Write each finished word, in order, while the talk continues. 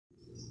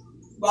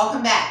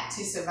Welcome back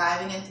to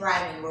Surviving and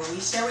Thriving, where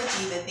we share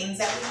with you the things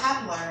that we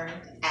have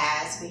learned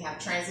as we have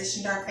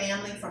transitioned our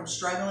family from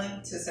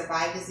struggling to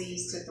survive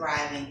disease to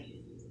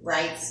thriving,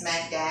 right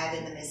smack dab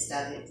in the midst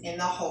of it, in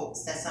the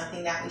hopes that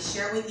something that we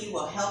share with you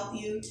will help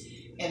you,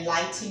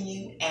 enlighten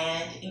you,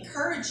 and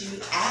encourage you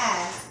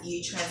as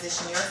you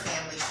transition your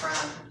family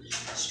from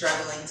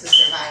struggling to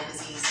survive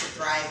disease to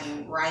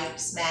thriving, right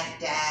smack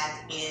dab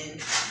in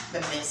the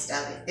midst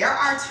of it. There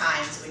are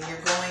times when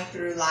you're going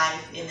through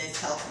life in this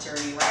health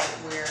journey, right,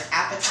 where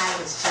appetite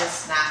is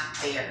just not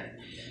there.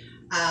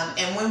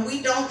 And when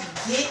we don't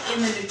get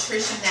in the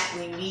nutrition that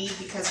we need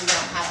because we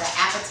don't have the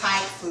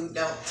appetite, food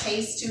don't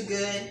taste too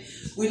good,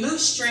 we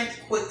lose strength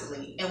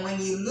quickly. And when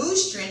you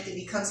lose strength, it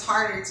becomes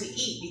harder to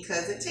eat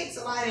because it takes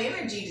a lot of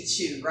energy to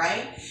chew,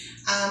 right?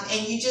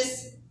 And you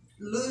just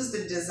lose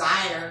the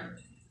desire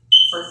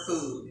for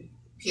food,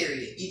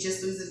 period. You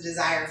just lose the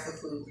desire for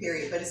food,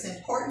 period. But it's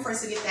important for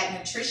us to get that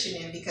nutrition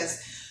in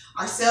because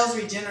our cells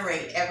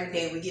regenerate every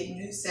day. We get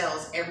new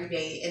cells every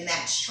day, and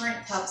that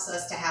strength helps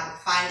us to have a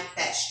fight.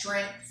 That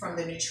strength from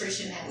the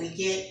nutrition that we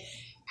get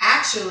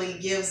actually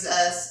gives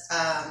us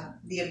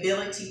the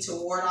ability to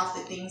ward off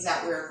the things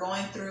that we're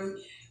going through.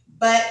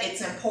 But it's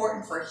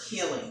important for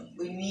healing.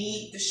 We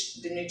need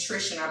the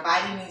nutrition. Our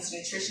body needs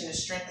nutrition to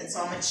strengthen.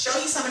 So I'm going to show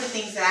you some of the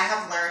things that I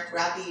have learned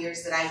throughout the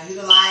years that I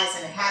utilize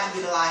and have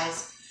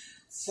utilized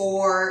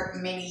for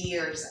many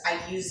years. I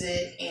use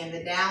it in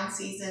the down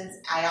seasons.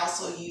 I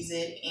also use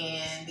it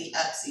in the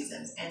up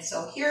seasons. And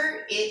so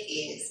here it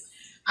is.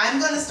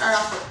 I'm going to start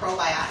off with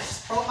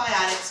probiotics.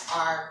 Probiotics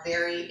are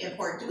very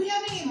important. Do we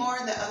have any more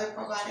of the other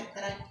probiotic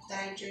that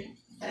I drink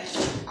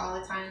all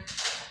the time?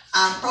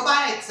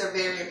 Probiotics are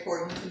very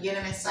important. You can get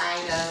them inside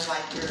of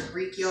like your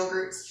Greek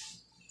yogurts.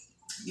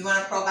 You want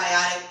a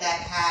probiotic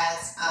that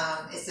has,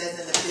 it says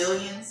in the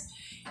billions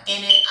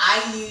in it.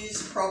 I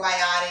use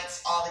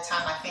probiotics all the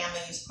time. My family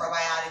uses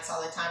probiotics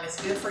all the time.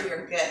 It's good for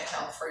your gut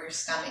health, for your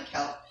stomach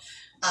health,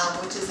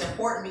 which is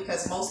important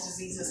because most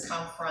diseases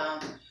come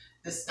from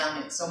the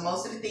stomach. So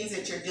most of the things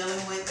that you're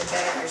dealing with, the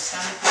better your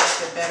stomach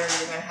is, the better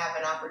you're going to have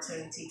an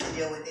opportunity to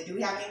deal with it. Do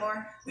we have any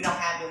more? We don't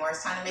have any more.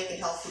 It's time to make a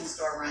health food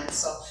store run.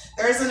 So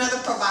there's another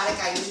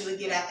probiotic I usually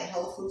get at the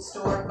health food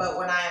store, but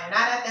when I am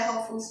not at the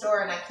health food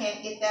store and I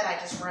can't get that, I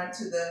just run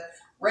to the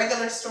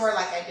regular store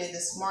like I did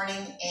this morning,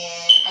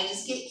 and I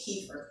just get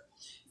kefir.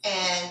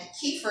 And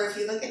kefir, if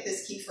you look at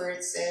this kefir,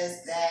 it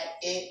says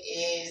that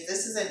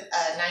this is a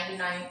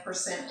 99%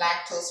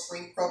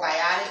 lactose-free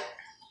probiotic.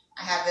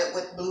 I have it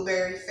with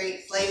blueberry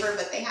flavor,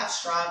 but they have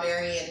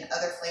strawberry and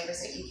other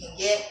flavors that you can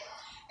get.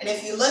 And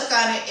if you look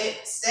on it,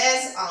 it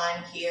says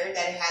on here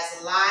that it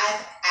has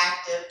live,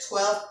 active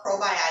 12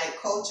 probiotic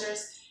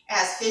cultures. It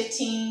has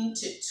 15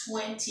 to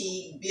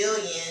 20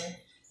 billion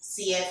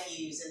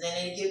CFUs. And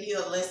then it'll give you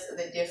a list of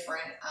the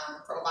different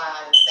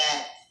probiotics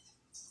that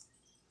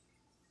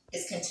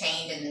is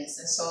contained in this.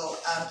 And so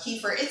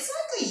kefir, it's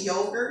like a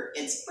yogurt.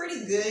 It's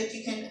pretty good.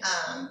 You can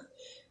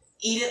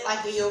eat it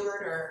like a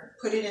yogurt or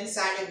put it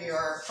inside of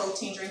your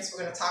protein drinks.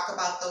 We're going to talk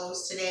about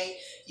those today.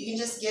 You can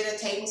just get a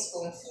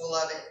tablespoonful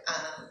of it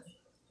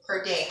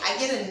per day. I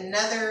get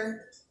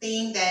another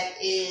thing that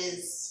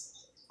is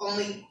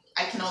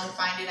I can only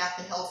find it at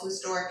the health food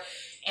store.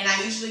 And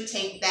I usually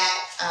take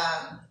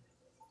that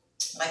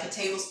like a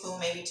tablespoon,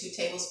 maybe 2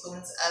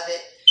 tablespoons of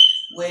it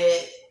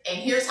and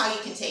here's how you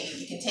can take it.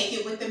 You can take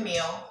it with the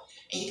meal.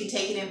 And you can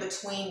take it in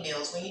between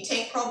meals. When you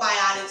take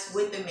probiotics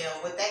with the meal,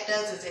 what that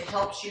does is it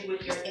helps you with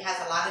it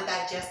has a lot of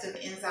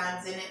digestive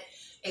enzymes in it.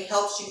 It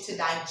helps you to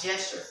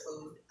digest your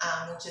food,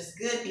 which is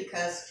good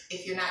because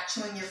if you're not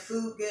chewing your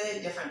food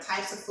good, different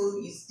types of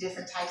food, use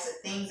different types of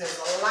things. There's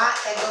a lot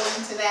that goes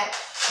into that.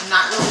 I'm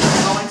not really going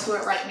to go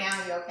into it right now,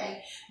 you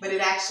okay? But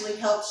it actually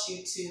helps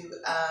you to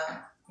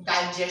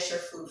digest your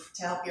food,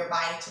 to help your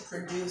body to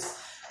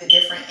produce the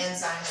different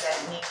enzymes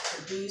that you need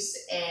to produce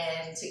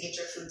and to get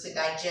your food to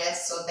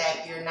digest so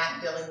that you're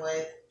not dealing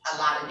with a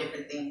lot of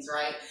different things,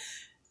 right?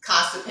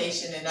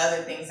 Constipation and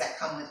other things that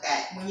come with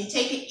that. When you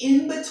take it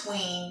in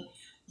between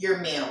your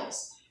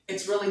meals,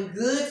 it's really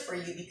good for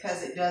you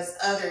because it does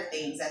other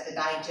things that the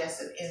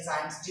digestive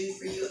enzymes do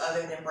for you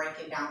other than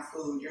breaking down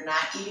food. You're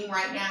not eating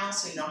right now,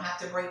 so you don't have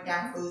to break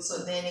down food.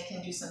 So then it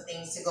can do some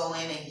things to go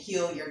in and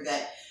heal your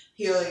gut,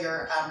 heal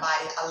your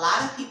body. A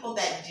lot of people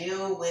that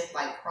deal with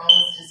like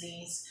Crohn's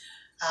disease,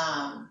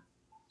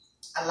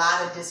 a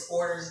lot of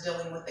disorders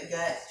dealing with the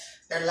gut,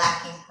 they're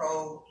lacking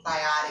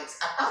probiotics.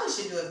 I probably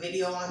should do a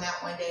video on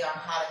that one day on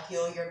how to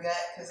heal your gut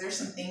because there's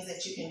some things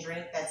that you can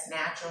drink that's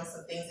natural and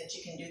some things that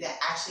you can do that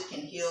actually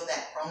can heal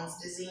that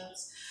Crohn's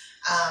disease.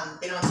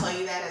 They don't tell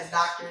you that as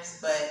doctors,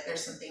 but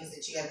there's some things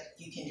that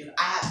you can do.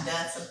 I have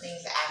done some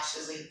things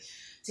actually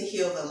to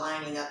heal the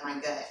lining of my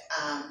gut.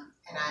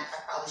 And I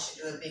probably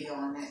should do a video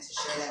on that to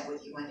share that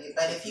with you one day.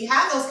 But if you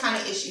have those kind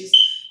of issues,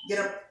 get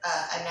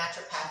a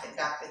naturopathic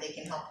doctor. They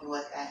can help you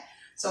with that.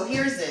 So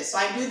here's this. So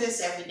I do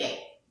this every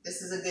day.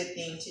 This is a good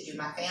thing to do.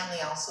 My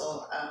family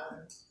also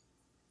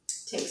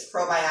takes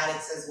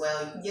probiotics as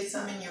well. You can get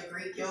some in your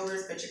Greek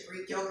yogurts, but your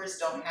Greek yogurts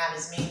don't have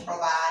as many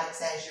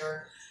probiotics as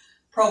your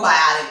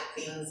probiotic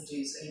things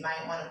do. So you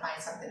might want to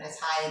find something that's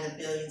high in the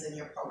billions in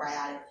your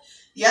probiotic.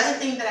 The other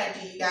thing that I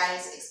do, you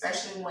guys,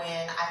 especially when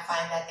I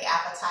find that the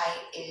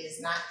appetite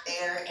is not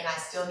there and I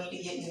still need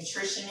to get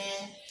nutrition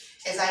in,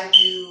 is I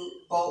do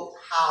both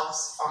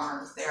house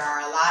farms. There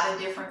are a lot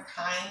of different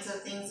kinds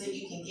of things that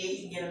you can get.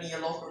 You can get them in your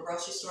local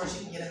grocery stores.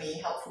 You can get them in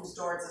your health food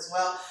stores as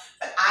well.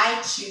 But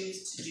I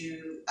choose to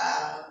do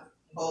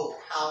both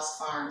house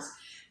farms.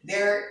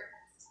 There's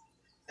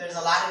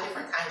a lot of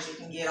different kinds. You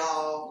can get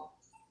all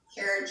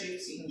carrot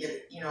juice. You can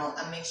get, you know,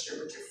 a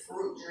mixture with your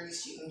fruit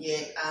juice. You can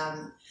get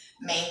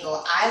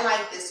mango. I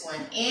like this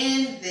one.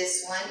 In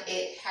this one,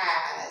 it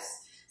has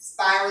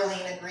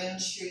spirulina, green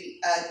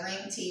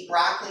tea,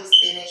 broccoli,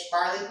 spinach,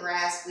 barley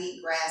grass,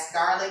 wheatgrass,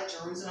 garlic,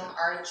 Jerusalem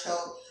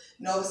artichoke,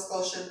 Nova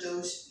Scotia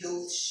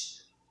douche,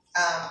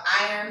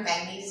 iron,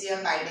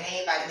 magnesium, vitamin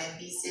A, vitamin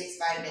B6,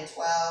 vitamin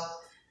 12,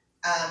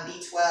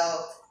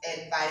 B12,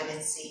 and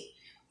vitamin C.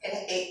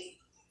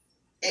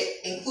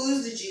 It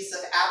includes the juice of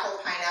apple,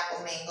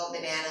 pineapple, mango,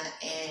 banana,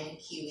 and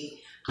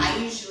kiwi. I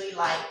usually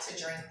like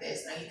to drink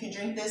this. Now you can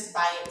drink this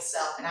by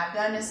itself, and I've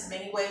done this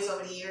many ways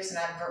over the years, and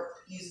I've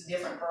used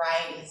different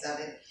varieties of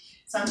it.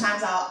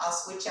 Sometimes I'll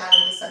switch out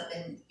and get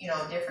something, you know,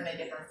 different, a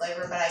different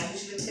flavor, but I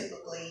usually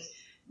typically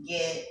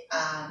get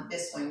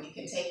this one. You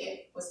can take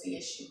it. What's the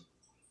issue?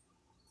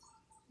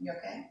 You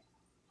okay?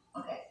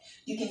 Okay.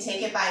 You can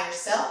take it by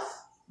yourself.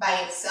 By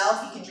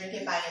itself, you can drink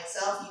it by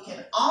itself. You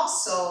can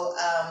also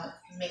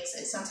mix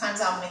it. Sometimes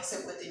I'll mix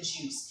it with the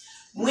juice.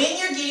 When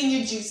you're getting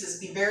your juices,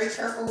 be very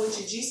careful with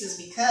your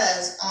juices,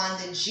 because on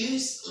the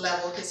juice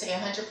level, it could say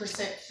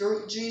 100%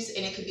 fruit juice,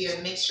 and it could be a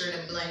mixture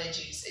and a blend of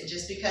juice. And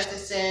just because it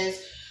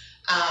says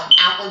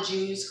apple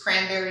juice,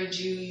 cranberry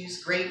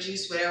juice, grape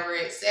juice, whatever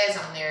it says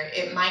on there,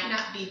 it might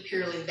not be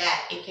purely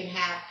that. It can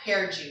have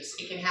pear juice.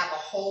 It can have a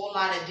whole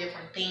lot of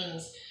different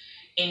things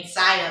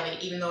inside of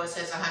it, even though it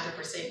says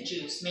 100%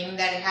 juice, meaning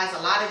that it has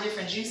a lot of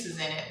different juices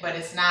in it, but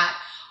it's not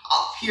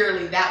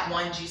purely that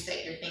one juice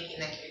that you're thinking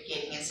that you're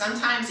getting. And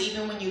sometimes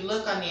even when you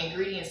look on the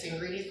ingredients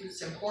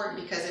is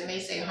important, because it may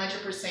say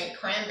 100%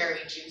 cranberry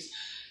juice,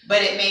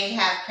 but it may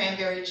have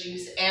cranberry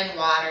juice and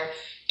water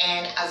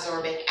and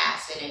ascorbic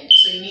acid in it.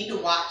 So you need to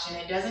watch, and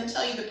it doesn't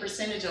tell you the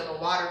percentage of the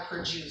water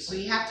per juice. So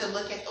you have to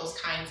look at those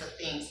kinds of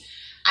things.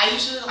 I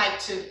usually like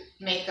to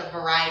make a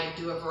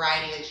variety, do a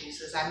variety of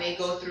juices. I may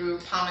go through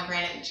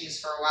pomegranate juice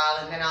for a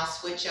while, and then I'll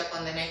switch up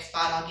on the next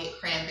spot. I'll get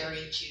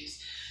cranberry juice.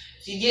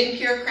 If you're getting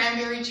pure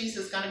cranberry juice,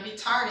 it's going to be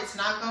tart. It's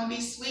not going to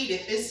be sweet.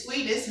 If it's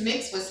sweet, it's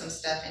mixed with some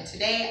stuff. And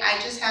today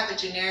I just have a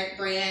generic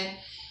brand,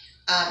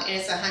 and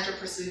it's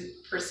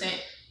 100%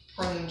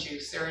 prune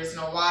juice. There is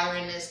no water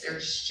in this.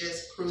 There's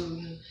just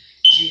prune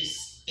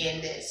juice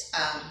in this.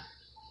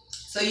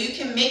 So you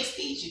can mix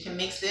these. You can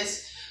mix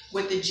this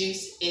with the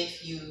juice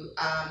if you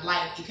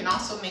like. You can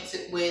also mix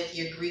it with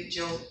your Greek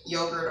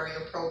yogurt or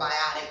your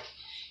probiotic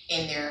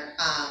in there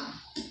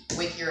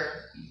with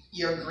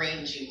your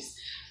green juice.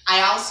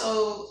 I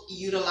also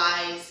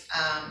utilize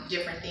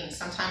different things.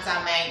 Sometimes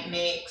I might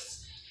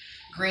mix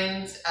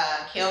greens,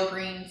 kale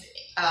greens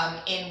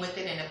in with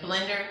it in a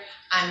blender.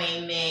 I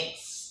may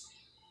mix,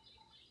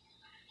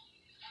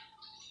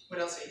 what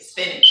else?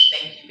 Spinach.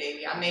 Thank you,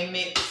 baby. I may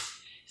mix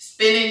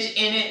spinach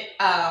in it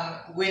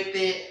with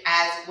it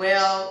as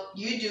well.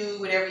 You do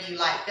whatever you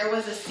like. There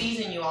was a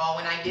season, you all,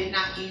 when I did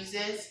not use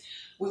this.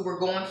 We were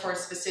going for a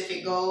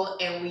specific goal,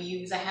 and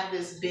I have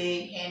this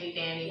big handy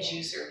dandy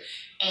juicer,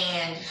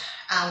 and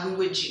we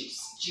would juice.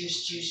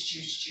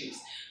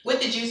 With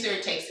the juicer,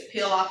 it takes the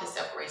peel off, it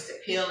separates the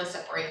peel, it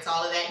separates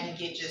all of that, and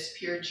you get just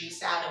pure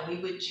juice out. And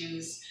we would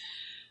juice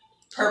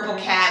purple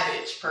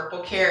cabbage, purple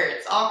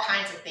carrots, all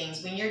kinds of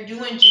things. When you're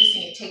doing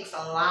juicing, it takes a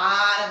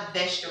lot of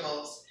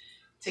vegetables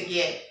to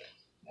get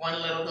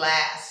one little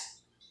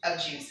glass of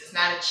juice. It's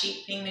not a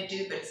cheap thing to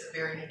do, but it's a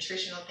very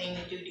nutritional thing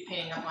to do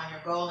depending upon your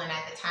goal. And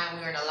at the time,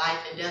 we were in a life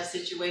and death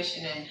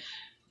situation, and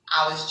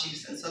I was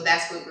juicing. So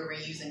that's what we were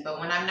using. But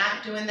when I'm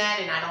not doing that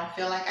and I don't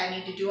feel like I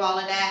need to do all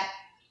of that,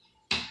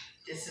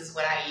 this is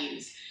what I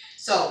use.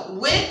 So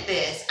with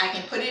this, I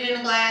can put it in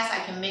a glass, I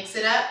can mix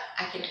it up,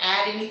 I can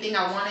add anything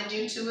I want to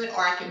do to it,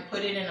 or I can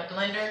put it in a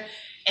blender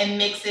and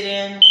mix it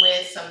in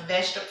with some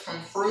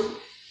from fruit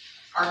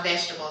or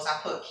vegetables. I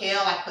put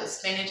kale, I put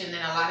spinach, and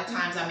then a lot of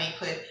times I may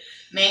put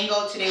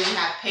mango. Today we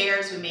have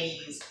pears, we may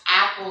use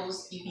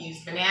apples, you can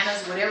use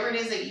bananas, whatever it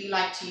is that you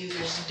like to use.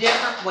 There's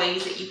different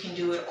ways that you can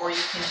do it, or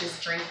you can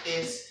just drink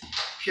this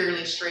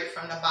purely straight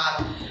from the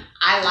bottle.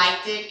 I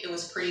liked it. It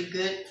was pretty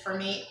good for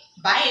me.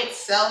 By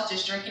itself,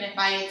 just drinking it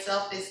by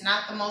itself, it's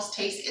not the most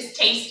tasty. It's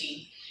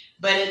tasty,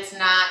 but it's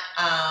not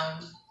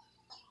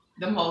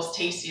the most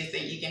tastiest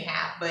that you can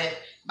have. But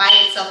by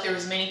itself, there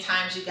was many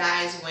times, you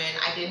guys, when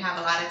I didn't have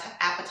a lot of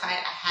appetite.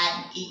 I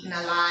hadn't eaten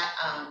a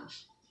lot.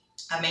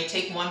 I may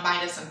take one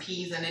bite of some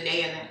peas in a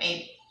day, and that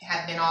may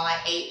have been all I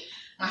ate.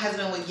 My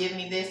husband would give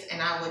me this,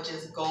 and I would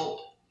just gulp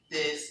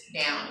this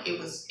down. It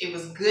was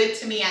good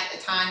to me at the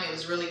time. It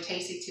was really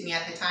tasty to me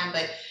at the time,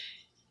 but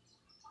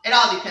It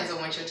all depends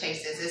on what your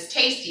taste is. It's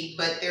tasty,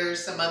 but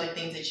there's some other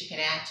things that you can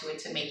add to it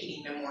to make it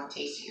even more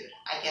tastier.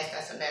 I guess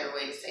that's a better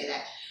way to say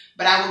that.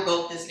 But I will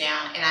gulp this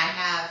down, and I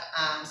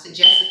have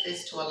suggested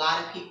this to a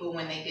lot of people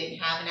when they didn't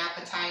have an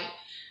appetite.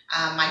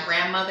 My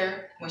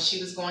grandmother, when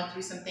she was going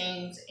through some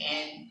things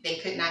and they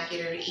could not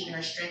get her to eat and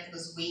her strength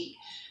was weak,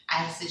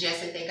 I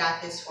suggested they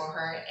got this for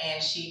her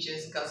and she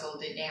just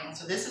guzzled it down.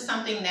 So this is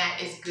something that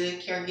is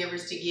good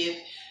caregivers to give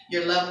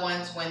your loved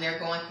ones when they're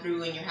going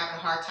through and you're having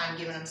a hard time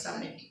giving them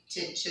something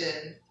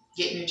to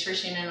get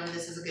nutrition in them.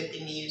 This is a good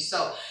thing to use.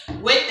 So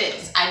with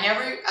this, I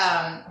never,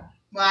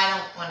 well, I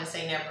don't want to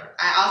say never.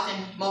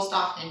 Most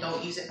often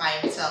don't use it by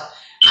itself.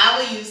 I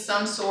will use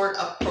some sort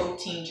of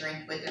protein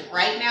drink with it.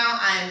 Right now,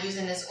 I'm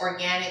using this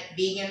organic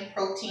vegan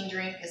protein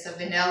drink. It's a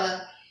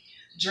vanilla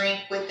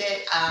drink with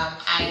it.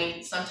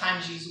 I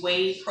sometimes use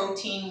whey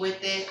protein with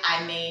it.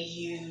 I may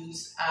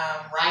use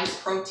rice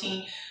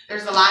protein.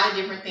 There's a lot of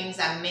different things.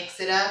 I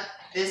mix it up.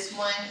 This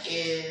one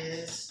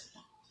is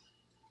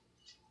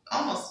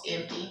almost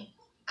empty.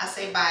 I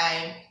say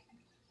by,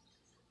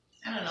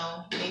 I don't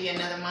know, maybe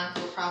another month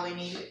we'll probably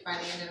need it. By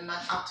the end of the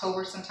month,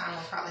 October sometime,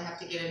 we'll probably have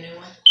to get a new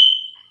one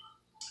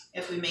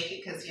if we make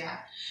it, because yeah.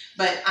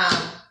 But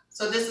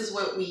so this is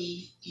what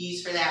we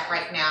use for that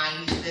right now.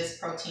 I use this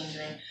protein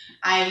drink.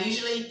 I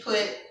usually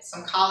put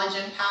some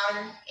collagen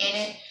powder in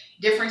it.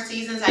 Different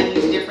seasons I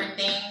use different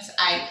things.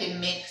 I can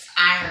mix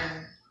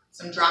iron,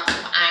 some drops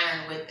of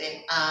iron with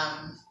it.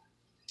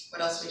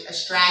 What else?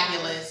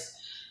 Astragalus,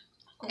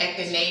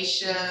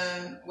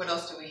 echinacea. What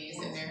else do we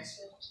use in there?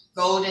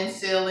 Golden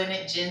seal in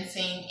it,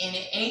 ginseng in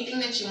it. Anything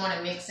that you want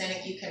to mix in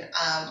it, you can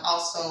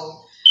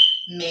also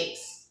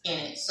mix in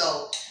it.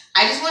 So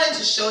I just wanted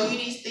to show you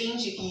these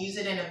things. You can use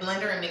it in a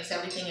blender and mix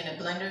everything in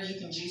a blender. You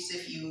can juice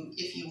if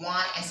you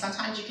want, and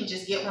sometimes you can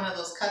just get one of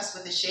those cups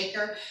with a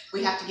shaker.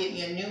 We have to get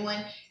me a new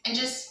one and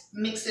just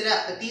mix it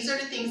up. But these are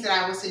the things that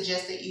I would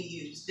suggest that you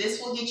use.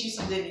 This will get you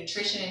some good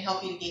nutrition and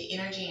help you to get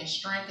energy and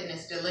strength, and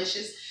it's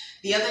delicious.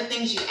 The other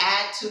things you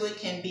add to it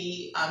can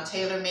be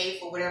tailor-made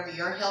for whatever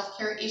your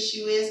healthcare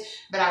issue is,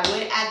 but I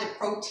would add the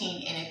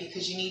protein in it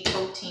because you need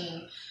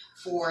protein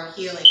for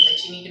healing,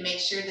 but you need to make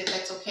sure that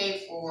that's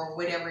okay for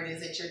whatever it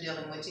is that you're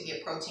dealing with to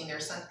get protein. There are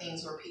some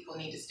things where people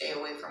need to stay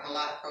away from a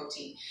lot of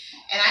protein.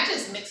 And I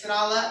just mix it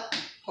all up,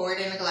 pour it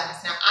in a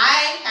glass. Now,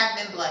 I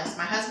have been blessed.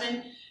 My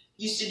husband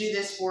used to do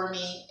this for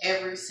me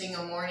every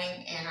single morning,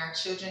 and our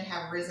children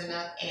have risen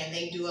up and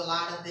they do a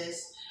lot of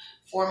this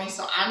for me.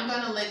 So I'm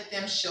going to let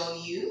them show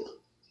you.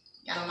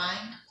 Y'all don't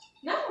mind?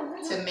 No.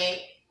 To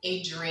make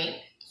a drink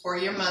for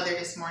your mother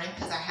this morning,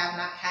 because I have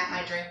not had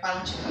my drink. Why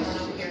don't you come on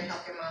over here and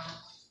help your mama?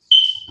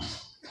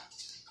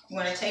 You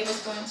want a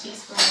tablespoon,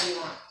 teaspoon? What do you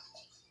want?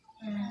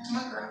 Come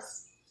on,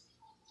 girls.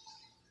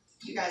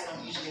 You guys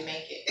don't usually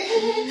make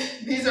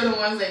it. These are the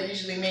ones that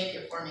usually make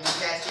it for me. You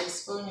guys get a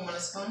spoon? You want a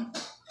spoon?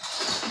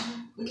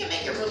 We can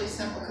make it really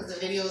simple because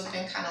the video has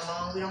been kind of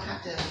long. We don't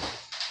have to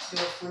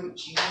do a fruit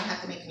juice. You don't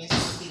have to make me a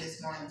smoothie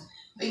this morning.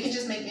 But you can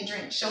just make me a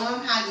drink. Show them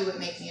how you would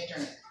make me a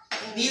drink.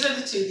 These are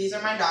the two. These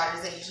are my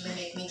daughters that usually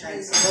make me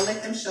drinks. So we'll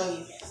let them show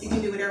you. You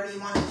can do whatever you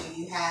want to do.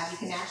 You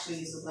can actually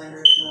use a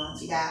blender if you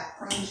want. You got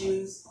prune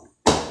juice.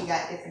 You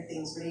got different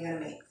things. What are you going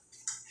to make?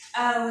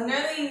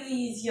 Normally we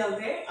use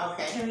yogurt.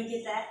 Okay. Can we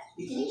get that?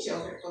 You can use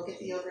yogurt. Go get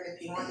the yogurt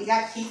if you want. You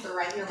got kefir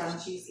right here. Why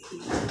don't you use the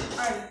kefir?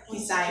 Alright.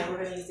 Beside, we're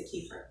going to use the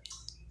kefir.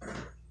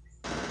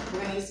 We're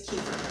going to use the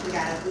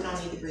kefir. We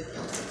don't need the Greek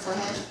yogurt. Go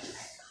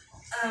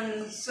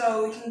ahead.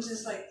 So we can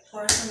just like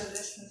pour some of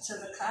this into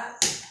the cup.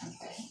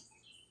 Okay.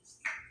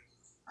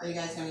 Are you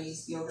guys going to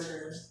use yogurt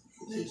or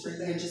the kefir? You're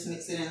going to just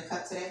mix it in a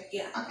cup today?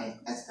 Yeah. Okay,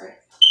 that's great.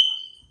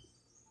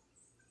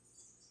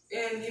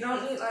 And you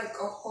don't need like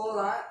a whole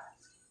lot,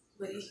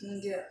 but you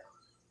can get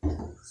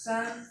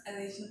some, and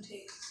then you can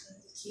take some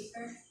of the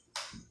kefir.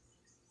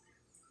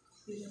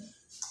 Yeah.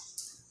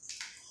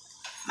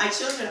 My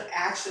children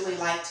actually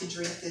like to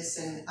drink this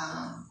and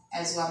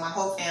as well. My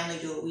whole family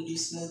do it. We do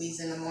smoothies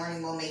in the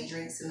morning. We'll make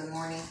drinks in the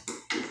morning.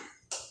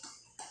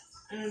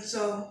 And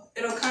so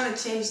it'll kind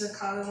of change the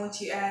color once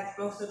you add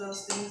both of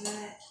those things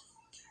in it.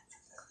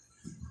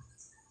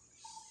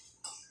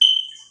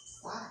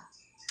 Wow.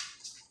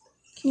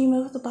 Can you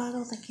move the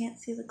bottles? I can't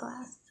see the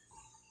glass.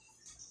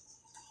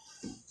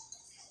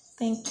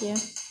 Thank you.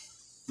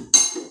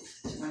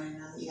 You want to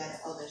know? You got to,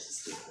 oh, there's a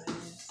scoop in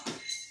there.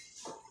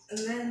 And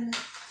then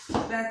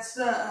that's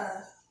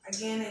the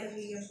organic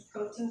vegan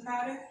protein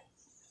powder.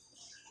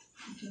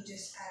 You can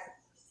just add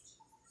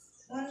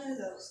one of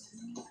those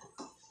in there.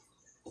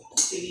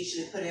 So you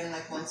usually put in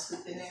like one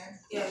scoop in there?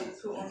 Yeah, you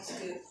put one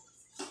scoop.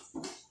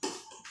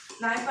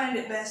 Now I find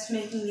it best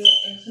making it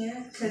in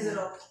here because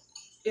it'll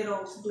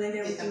blend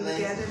everything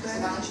together better.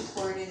 So why don't you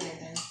pour it in there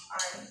then?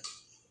 Alright.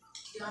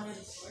 You don't need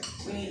to pour it.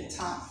 We need a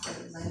top for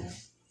the blender.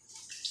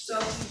 So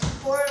if you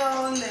pour it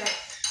all in there.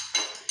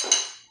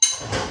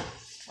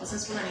 Well,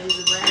 since we're going to use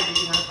a blender, did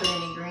you want to put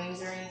any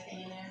greens or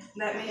anything in there?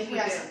 That I makes think we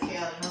got some kale.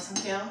 You want some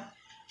kale?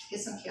 Get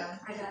some kale.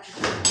 I got it.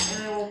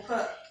 And then we'll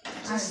put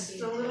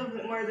just a little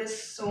bit more of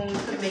this so when we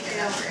put make it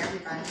out for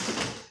everybody.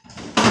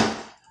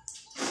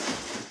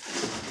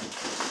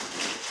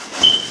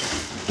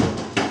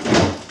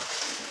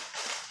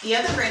 The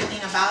other great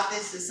thing about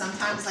this is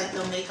sometimes like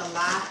they'll make a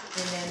lot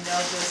and then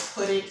they'll just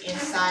put it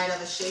inside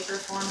of a shaker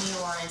for me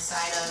or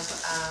inside of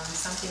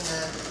something,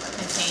 a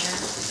container,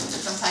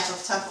 some type of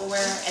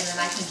Tupperware, and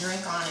then I can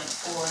drink on it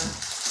for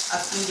a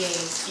few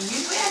days. And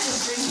usually I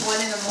just drink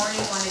one in the morning,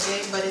 one a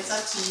day, but it's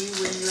up to you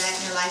where you at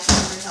in your life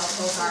and your health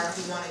goals are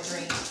if you want to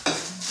drink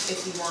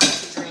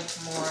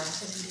more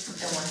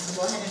than one.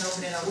 So go ahead and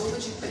open it up. What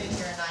would you put in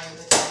here, Anaya,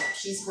 with that?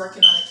 She's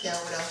working on a kale.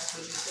 What else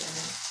would you put in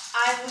there?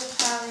 I would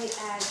probably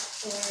add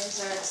pears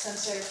or some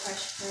sort of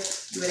fresh fruit.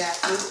 You would add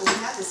fruit? Well, we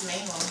have this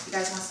mango. You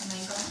guys want some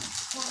mango?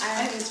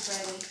 I think it's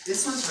ready.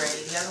 This one's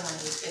ready. The other one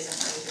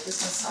isn't ready, but this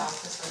one's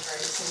soft. This one's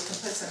ready. So we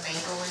can put some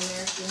mango in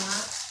there if you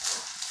want.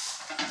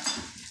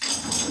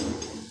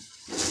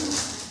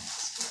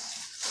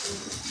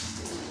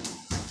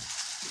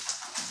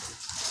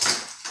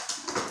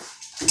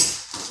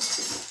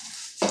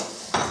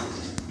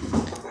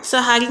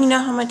 So how do you know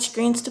how much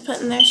greens to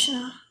put in there,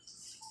 Chanel?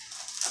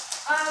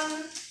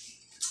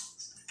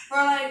 For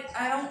like,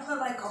 I don't put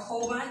like a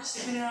whole bunch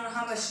depending on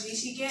how much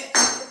juice you get.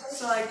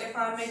 So like if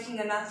I'm making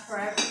enough for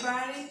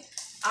everybody,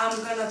 I'm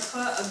gonna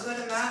put a good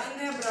amount in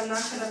there, but I'm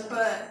not gonna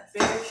put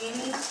very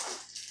any.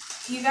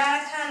 You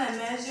gotta kind of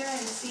measure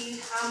and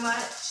see how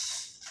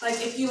much,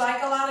 like if you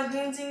like a lot of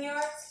greens in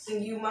yours,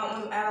 then you might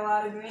want to add a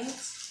lot of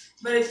greens.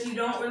 But if you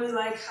don't really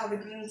like how the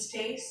greens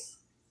taste,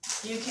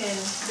 you can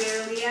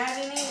barely add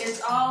any. It's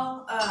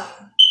all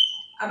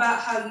about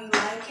how you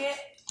like it.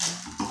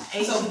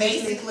 And so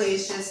basically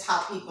it's just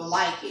how people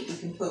like it. You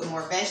can put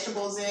more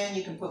vegetables in,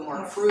 you can put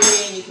more fruit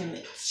in, you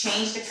can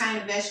change the kind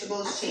of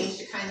vegetables, change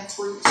the kind of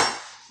fruit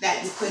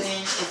that you put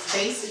in. It's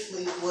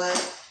basically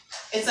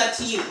it's up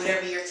to you,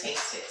 whatever your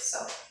taste is. So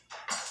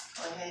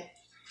go ahead.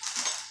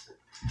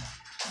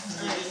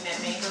 You're eating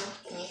that mango.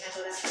 Can you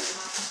handle that for your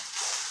mom?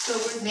 So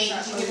we're Nate,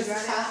 did you get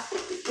us a top?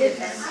 Yes.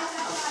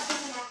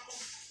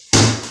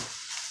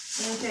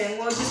 Okay,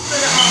 well just put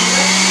it on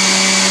there.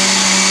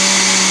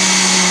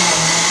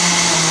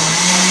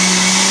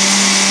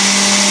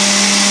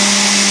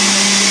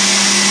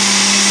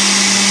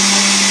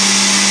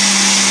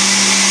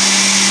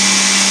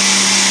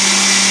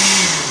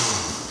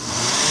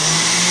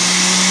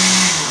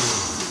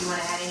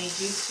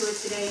 To it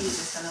today? You're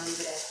just gonna leave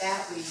it at that?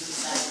 What are you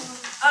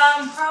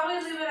deciding? Probably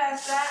leave it at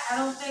that. I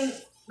don't think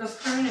the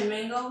prune and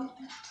mango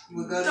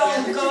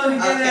don't go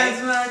together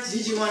as much.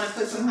 Did you want to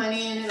put some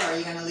honey in it, or are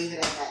you gonna leave it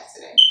at that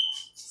today?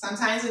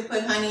 Sometimes we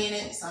put honey in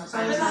it.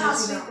 Sometimes we how don't.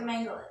 sweet the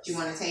mango is. Do you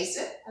want to taste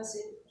it? How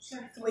sweet?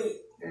 Sure.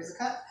 Wait. There's a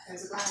cup.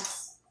 There's a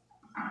glass.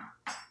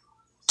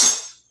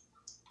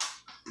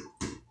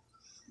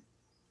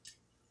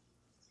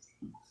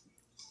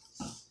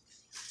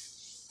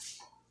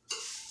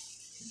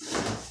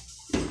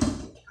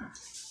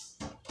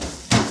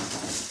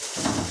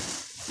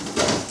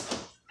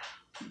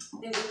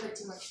 Then we put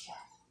too much kale.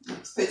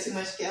 Put too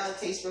much kale? It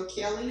tastes real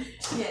kale-y?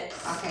 Yes.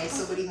 Okay,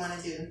 so what do you want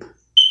to do?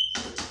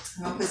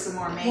 You want to put some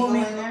more mango in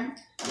there?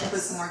 Yes. Put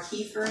some more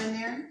kefir in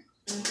there?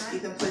 Okay. You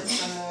can put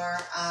some more,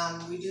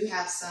 we do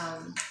have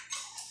some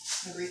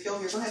refill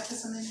here. Go ahead, put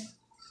some in there.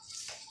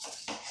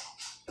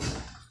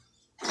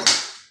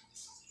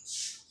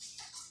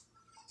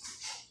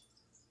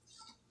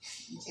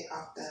 You take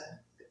off the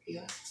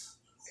peel.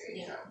 There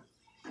you go.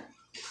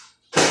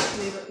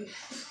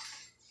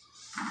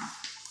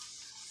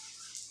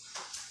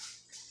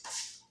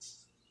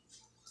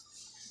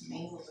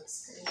 Mango looks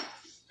good.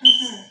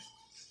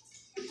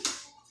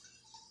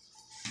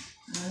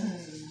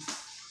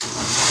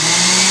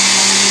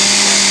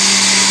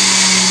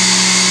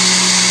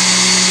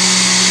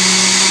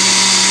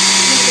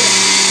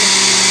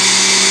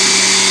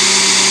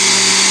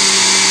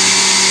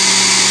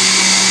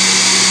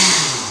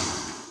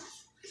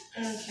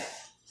 Okay.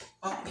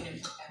 Oh, we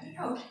didn't put that in.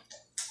 Okay.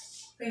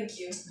 Thank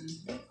you.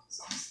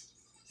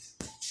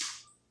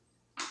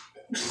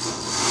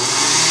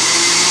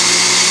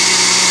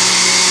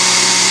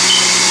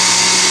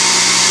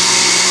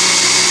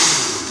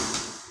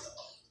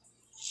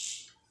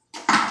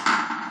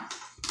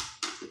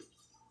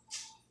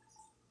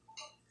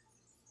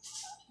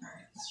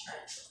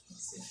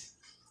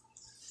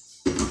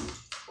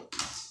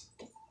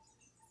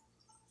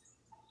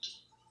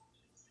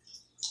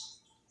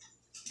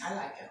 I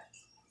like it.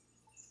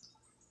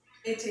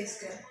 It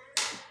tastes good.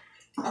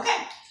 Okay,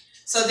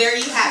 so there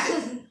you have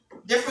it.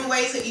 Different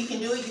ways that you can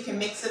do it. You can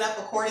mix it up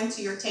according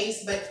to your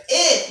taste. But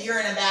if you're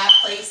in a bad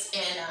place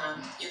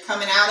and you're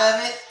coming out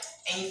of it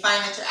and you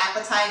find that your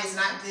appetite is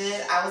not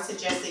good, I would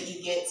suggest that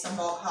you get some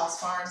Bulk House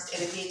Farms.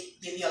 It'll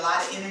give you a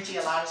lot of energy,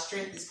 a lot of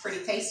strength. It's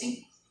pretty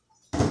tasty.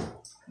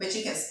 But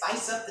you can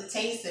spice up the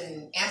taste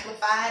and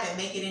amplify it and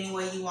make it any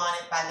way you want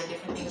it by the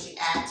different things you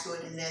add to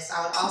it in this.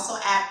 I would also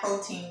add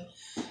protein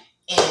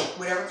in it,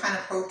 whatever kind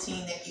of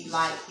protein that you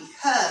like,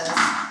 because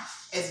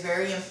it's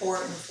very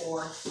important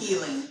for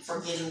healing, for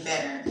getting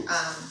better.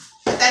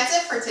 But that's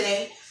it for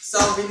today. So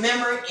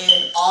remember,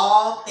 in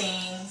all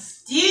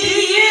things, do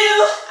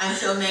you.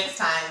 Until next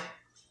time.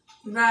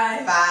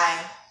 Bye.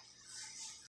 Bye.